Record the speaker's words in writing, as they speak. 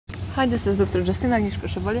Hi, this is Dr. Justina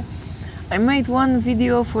Agnieszka-Chevalier. I made one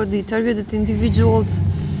video for the targeted individuals.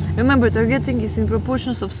 Remember, targeting is in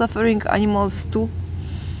proportions of suffering animals too.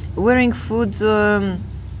 Wearing food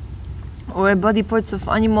or body parts of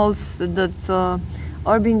animals that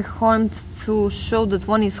are being harmed to show that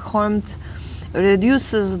one is harmed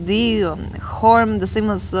reduces the harm, the same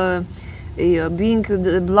as being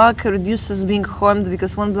black reduces being harmed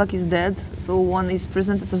because one black is dead, so one is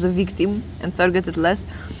presented as a victim and targeted less,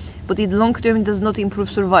 but in long term it does not improve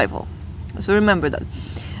survival. So remember that.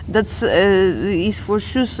 That's is for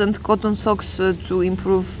shoes and cotton socks to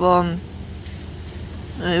improve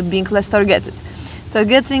being less targeted.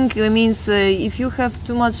 Targeting means if you have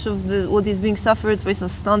too much of what is being suffered, for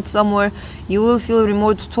instance, stunned somewhere, you will feel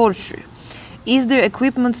remote torture. Is there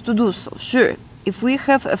equipment to do so? Sure. If we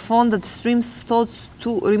have a phone that streams thoughts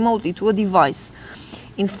remotely to a device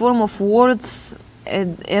in form of words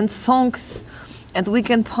and songs, and we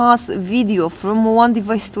can pass video from one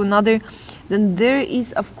device to another, then there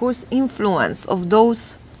is of course influence of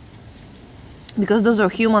those, because those are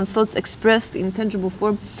human thoughts expressed in tangible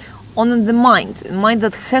form, on the mind, a mind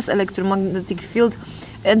that has electromagnetic field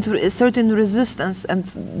and a certain resistance, and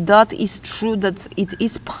that is true that it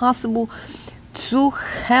is possible to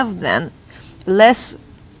have then less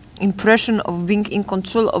impression of being in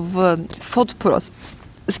control of thought process,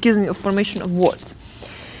 of formation of words.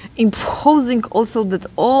 Imposing also that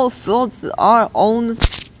all thoughts are own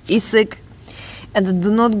is and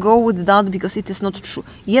do not go with that because it is not true.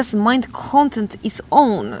 Yes, mind content is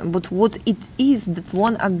own, but what it is that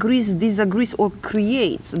one agrees, disagrees, or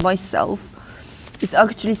creates by self is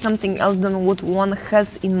actually something else than what one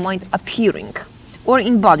has in mind appearing, or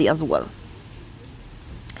in body as well.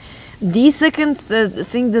 The second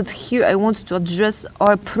thing that here I want to address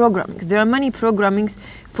are programmings. There are many programmings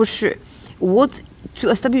for sure. To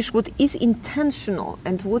establish what is intentional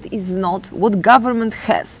and what is not, what government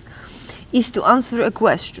has, is to answer a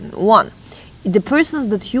question. One, the persons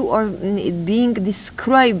that you are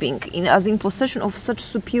describing as in possession of such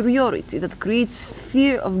superiority that creates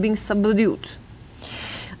fear of being subdued,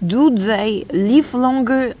 do they live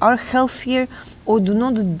longer, are healthier, or do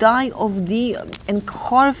not die of the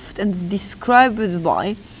encarved and described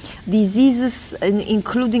by diseases,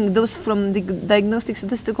 including those from the Diagnostic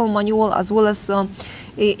Statistical Manual, as well as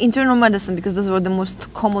internal medicine, because those were the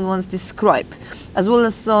most common ones described, as well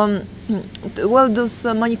as those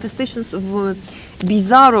manifestations of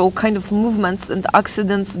bizarro kind of movements and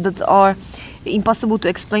accidents that are impossible to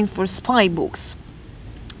explain for spy books.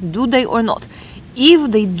 Do they or not?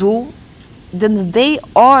 If they do, then they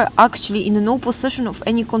are actually in no possession of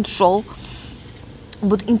any control,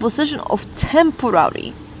 but in possession of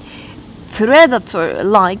temporary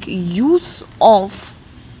predator-like use of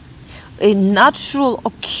a natural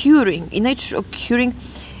occurring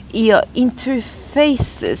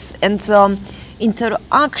interfaces and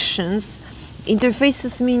interactions.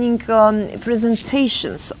 Interfaces meaning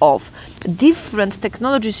presentations of different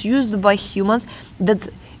technologies used by humans that,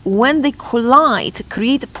 when they collide,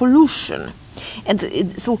 create pollution, and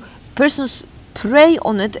so persons prey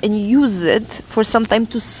on it and use it for some time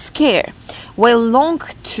to scare, while long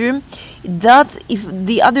term, that if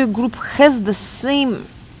the other group has the same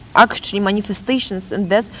actually manifestations and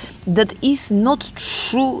that is not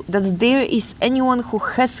true, that there is anyone who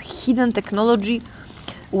has hidden technology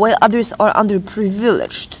while others are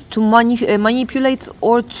underprivileged to manipulate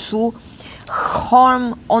or to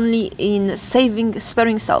harm only in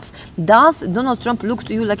sparing selves. Does Donald Trump look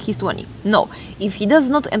to you like he's 20? No. If he does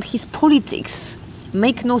not, and his politics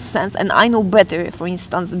make no sense, and I know better, for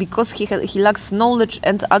instance, because he lacks knowledge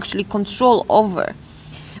and actually control over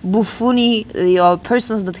buffoony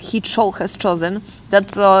persons that he has chosen,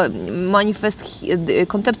 that manifest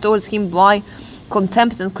contempt towards him by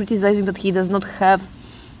contempt and criticizing that he does not have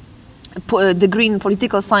a degree in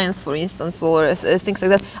political science, for instance, or things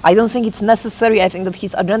like that. I don't think it's necessary. I think that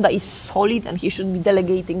his agenda is solid and he should be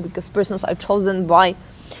delegating, because persons are chosen by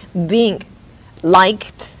being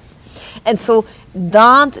liked. And so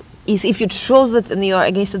that is, if you chose it and you are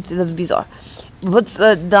against it, that's bizarre. But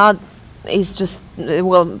that is just,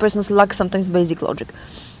 persons lack sometimes basic logic.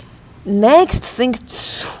 Next thing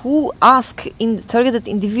to ask in the targeted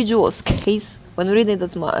individual's case, when reading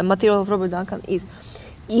that material of Robert Duncan, is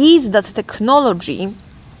that technology,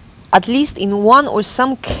 at least in one or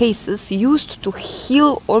some cases, used to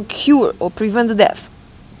heal or cure or prevent death,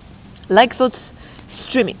 like thought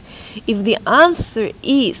streaming? If the answer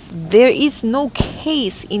is there is no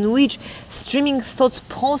case in which streaming thoughts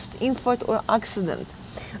post-infarct or accident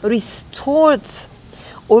restored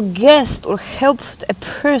or guessed or helped a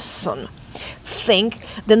person thing,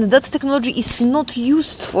 then that technology is not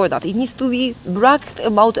used for that. It needs to be bragged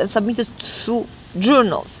about and submitted to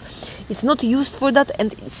journals. It's not used for that,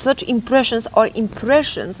 and such impressions are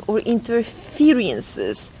impressions or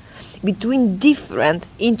interferences between different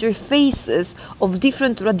interfaces of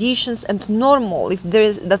different radiations and normal, if there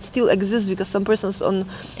is, that still exists, because some persons on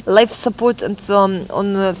life support and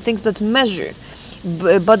on things that measure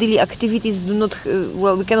bodily activities do not,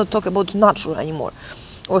 well, we cannot talk about natural anymore,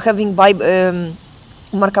 or having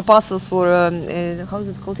marcapasos, or how is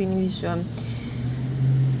it called in English,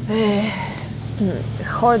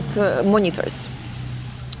 heart monitors,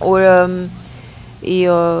 or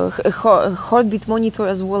heartbeat monitor,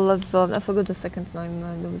 as well as I forgot the second name.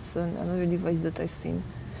 There was another device that I've seen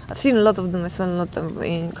a lot of them. I spent a lot of time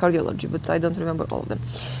in cardiology, but I don't remember all of them.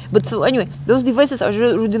 But so anyway, those devices are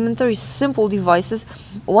rudimentary, simple devices.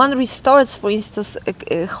 One restarts, for instance,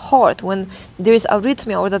 a heart when there is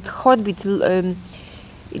arrhythmia, or that heartbeat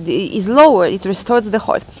is lower. It restores the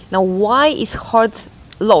heart. Now, why is heart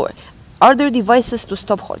lower? Are there devices to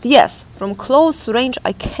stop heart? Yes, from close range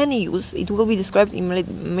I can use, it will be described in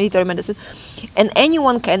military medicine, and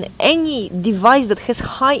anyone can, any device that has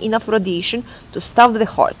high enough radiation to stop the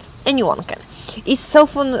heart, anyone can. Is cell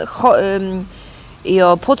phone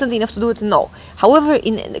potent enough to do it? No. However,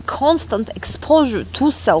 in constant exposure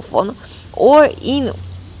to cell phone, or in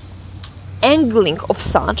angling of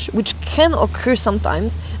such, which can occur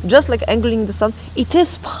sometimes, just like angling the sun, it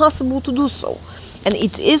is possible to do so. And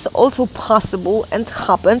it is also possible, and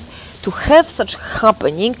happens, to have such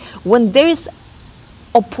happening when there is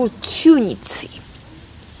opportunity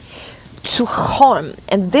to harm,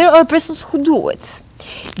 and there are persons who do it.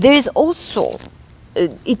 There is also,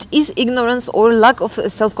 it is ignorance or lack of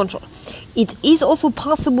self-control. It is also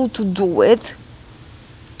possible to do it,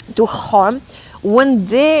 to harm, when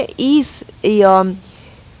there is a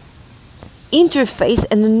interface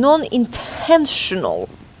and non-intentional,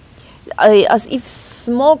 as if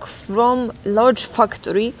smoke from large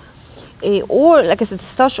factory, or like I said,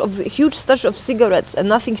 huge stash of cigarettes and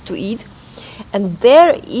nothing to eat, and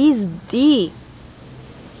there is the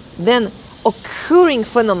then occurring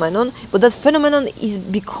phenomenon, but that phenomenon is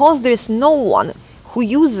because there is no one who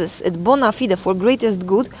uses it bona fide for greatest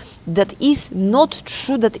good. That is not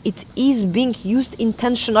true that it is being used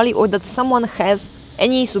intentionally, or that someone has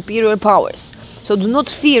any superior powers. So do not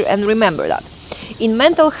fear, and remember that. In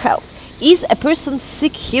mental health, is a person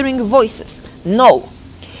sick hearing voices? No.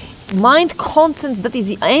 Mind content, that is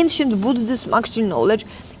the ancient Buddhism actual knowledge,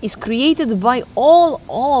 is created by all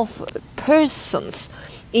of persons'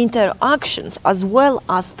 interactions, as well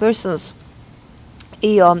as persons'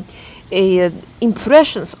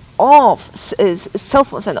 impressions of cell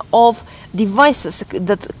phones and of devices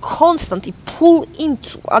that constantly pull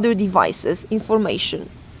into other devices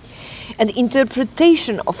information, and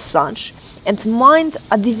interpretation of such, and mind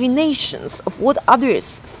adivinations of what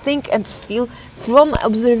others think and feel from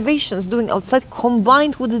observations doing outside,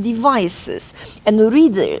 combined with the devices and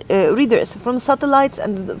readers from satellites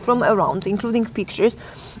and from around, including pictures,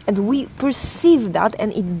 and we perceive that,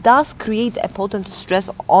 and it does create a potent stress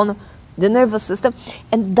on the nervous system,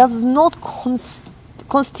 and does not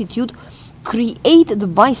constitute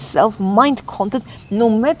created by self mind content, no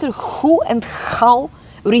matter who and how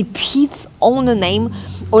repeats own name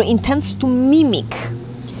or intends to mimic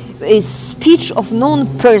a speech of known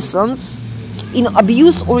persons in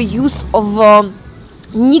abuse or use of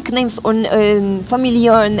nicknames or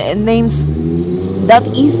familiar names. That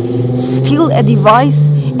is still a device,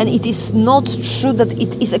 and it is not true that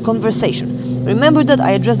it is a conversation. Remember that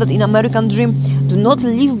I addressed that in American Dream. Do not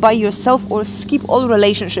live by yourself, or skip all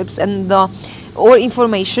relationships and or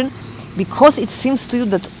information, because it seems to you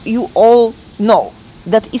that you all know.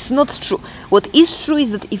 That is not true. What is true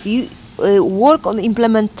is that if you work on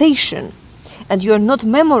implementation and you are not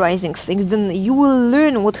memorizing things, then you will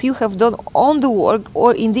learn what you have done on the work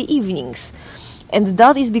or in the evenings. And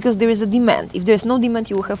that is because there is a demand. If there is no demand,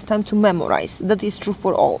 you will have time to memorize. That is true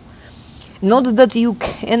for all. Not that you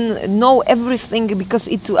can know everything because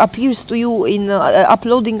it appears to you in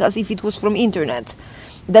uploading as if it was from internet.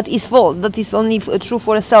 That is false. That is only true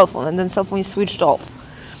for a cell phone, and then cell phone is switched off.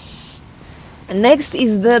 Next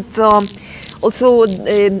is that also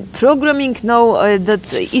programming now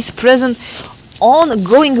that is present on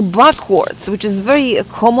going backwards, which is very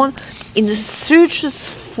common in the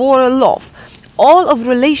searches for love. All of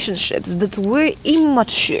relationships that were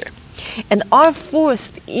immature and are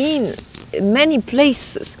forced in many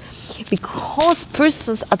places because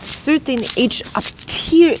persons at certain age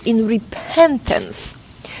appear in repentance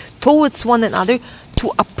towards one another to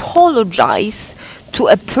apologize to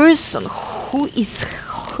a person who is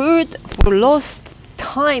heard for lost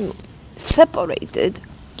time separated,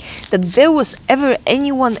 that there was ever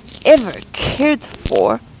anyone ever cared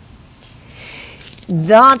for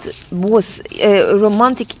that was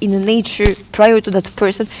romantic in nature prior to that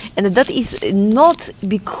person, and that is not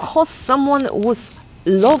because someone was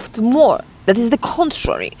loved more. That is the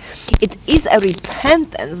contrary. It is a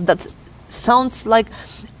repentance that sounds like,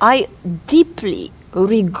 I deeply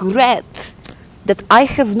regret that I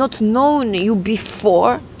have not known you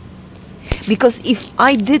before, because if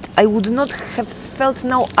I did, I would not have felt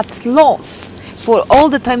now at loss for all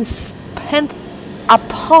the time spent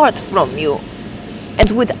apart from you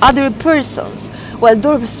and with other persons, while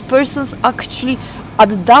those persons actually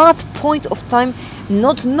at that point of time,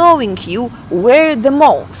 not knowing you, were the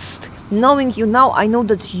most. Knowing you now, I know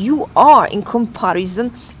that you are, in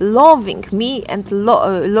comparison, loving me and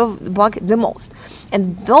love back the most.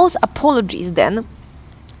 And those apologies then,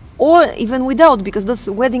 or even without, because those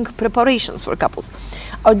wedding preparations for couples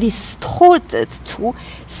are distorted to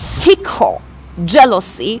sicko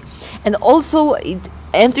jealousy, and also it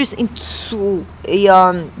enters into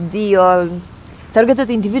the targeted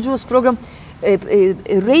individuals program,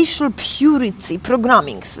 racial purity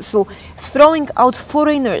programmings. So throwing out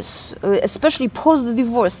foreigners, especially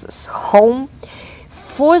post-divorces, home,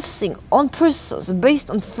 forcing on persons based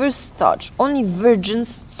on first touch, only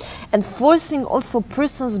virgins, and forcing also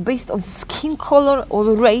persons based on skin color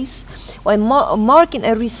or race, while marking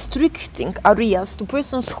and restricting areas to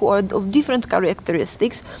persons who are of different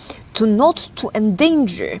characteristics, to not to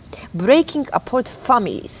endanger breaking apart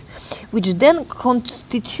families, which then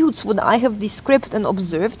constitutes what I have described and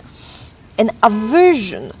observed, an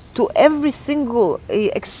aversion to every single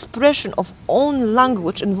expression of own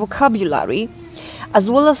language and vocabulary, as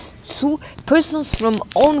well as to persons from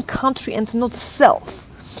own country and not self.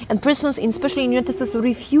 And persons, especially in United States,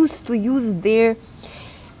 refuse to use their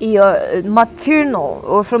maternal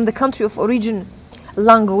or from the country of origin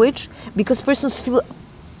language, because persons feel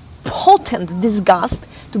potent disgust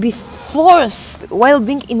to be forced while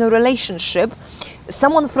being in a relationship,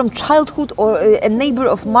 someone from childhood or a neighbor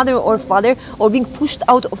of mother or father, or being pushed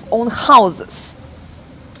out of own houses.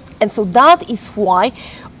 And so that is why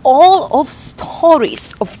all of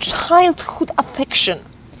stories of childhood affection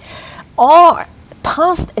are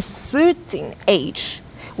past a certain age,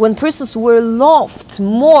 when persons were loved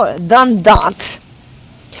more than that,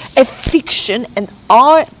 a fiction, and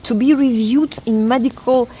are to be reviewed in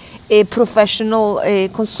medical professional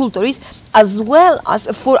consultories, as well as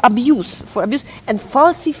for abuse and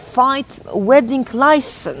falsified wedding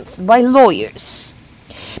license by lawyers.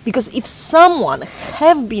 Because if someone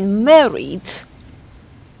have been married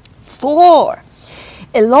for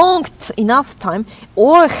a long enough time,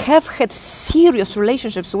 or have had serious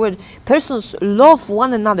relationships where persons loved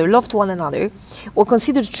one another, or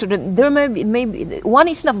considered children, there may be one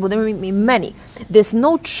is enough, but there may be many. There's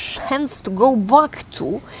no chance to go back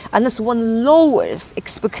to, unless one lowers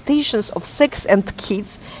expectations of sex and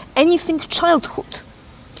kids, anything childhood.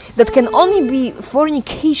 That can only be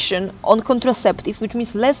fornication on contraceptives, which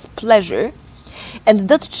means less pleasure. And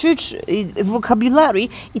that church vocabulary,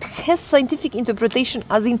 it has scientific interpretation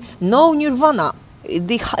as in no nirvana,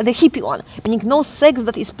 the hippie one, meaning no sex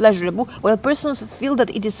that is pleasurable, while persons feel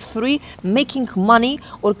that it is free, making money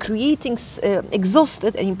or creating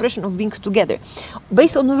exhausted an impression of being together,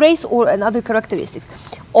 based on race or other characteristics.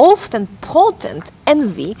 Often potent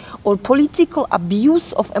envy or political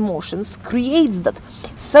abuse of emotions creates that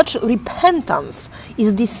such repentance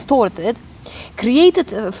is distorted. Created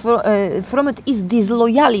from it is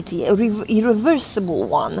disloyalty, irreversible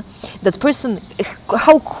one. That person,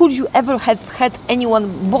 how could you ever have had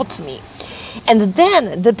anyone but me? And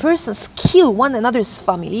then the persons kill one another's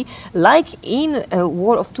family, like in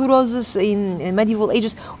War of Two Roses in medieval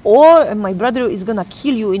ages, or my brother is gonna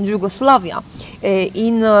kill you in Yugoslavia,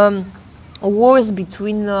 in wars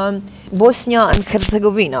between Bosnia and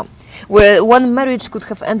Herzegovina, where one marriage could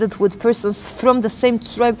have ended with persons from the same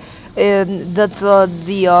tribe, that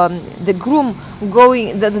the groom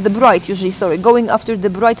going, the bride usually, going after the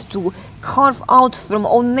bride to carve out from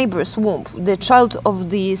own neighbor's womb the child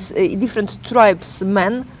of these different tribes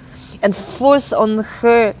men, and force on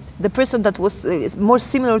her the person that was more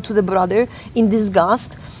similar to the brother in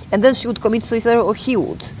disgust, and then she would commit suicide, or he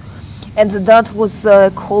would. And that was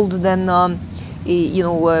called then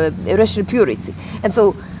racial purity. And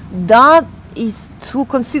so that is to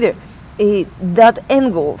consider that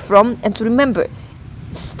angle from, and to remember,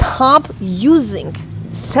 stop using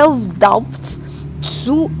self-doubts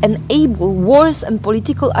to enable wars and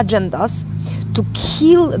political agendas to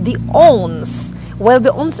kill the owns, while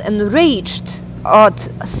the owns enraged at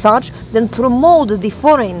such, then promote the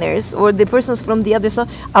foreigners or the persons from the other side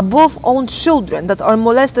above own children that are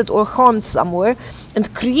molested or harmed somewhere,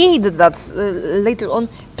 and create that later on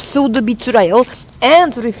pseudo-betrayal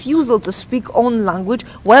and refusal to speak own language,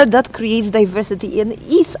 while that creates diversity and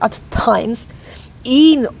is at times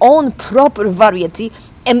in own proper variety,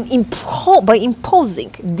 and by imposing,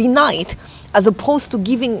 denied, as opposed to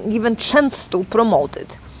given chance to promote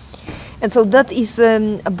it. And so that is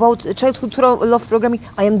about childhood love programming.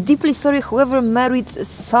 I am deeply sorry whoever married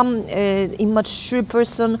some immature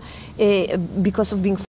person because of being